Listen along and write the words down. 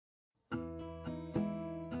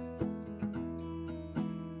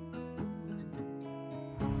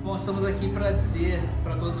Bom, estamos aqui para dizer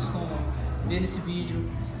para todos que estão vendo esse vídeo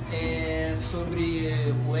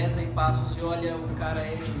sobre o Wesley Passos. E olha, o cara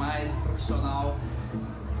é demais, profissional.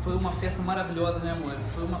 Foi uma festa maravilhosa, né, amor?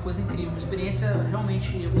 Foi uma coisa incrível, uma experiência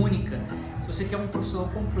realmente única. Se você quer um profissional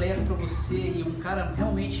completo para você e um cara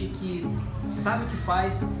realmente que sabe o que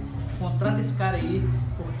faz, contrata esse cara aí,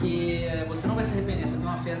 porque você não vai se arrepender. Você vai ter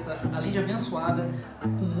uma festa, além de abençoada,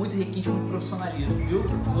 com muito requinte, muito profissionalismo, viu?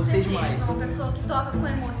 Gostei demais. Uma pessoa que toca com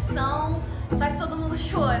emoção, faz todo mundo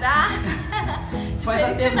chorar. Faz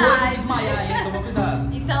até noivo desmaiar, hein? Toma cuidado.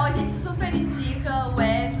 Então a gente super indica o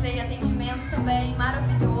Wesley, atendimento também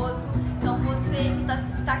maravilhoso. Então você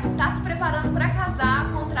que tá se preparando para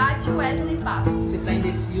casar, contrate o Wesley Passos. Você tá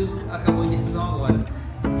indeciso, acabou